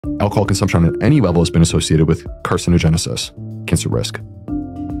alcohol consumption at any level has been associated with carcinogenesis, cancer risk.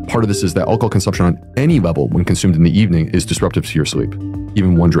 Part of this is that alcohol consumption on any level when consumed in the evening is disruptive to your sleep,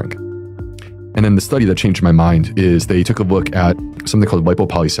 even one drink. And then the study that changed my mind is they took a look at something called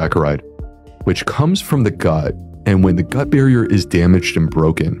lipopolysaccharide, which comes from the gut. And when the gut barrier is damaged and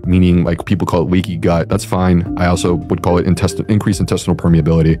broken, meaning like people call it leaky gut, that's fine. I also would call it increased intestinal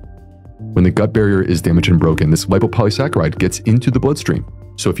permeability. When the gut barrier is damaged and broken, this lipopolysaccharide gets into the bloodstream.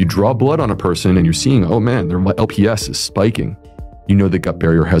 So if you draw blood on a person and you're seeing, oh man, their LPS is spiking, you know the gut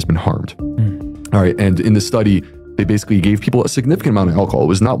barrier has been harmed. All right, and in the study, they basically gave people a significant amount of alcohol. It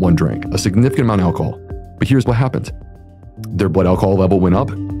was not one drink, a significant amount of alcohol. But here's what happened. Their blood alcohol level went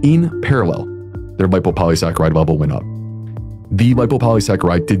up in parallel. Their lipopolysaccharide level went up. The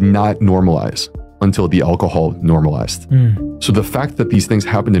lipopolysaccharide did not normalize until the alcohol normalized. So the fact that these things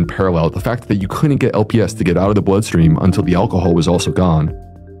happened in parallel, the fact that you couldn't get LPS to get out of the bloodstream until the alcohol was also gone,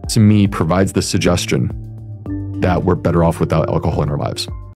 to me provides the suggestion that we're better off without alcohol in our lives.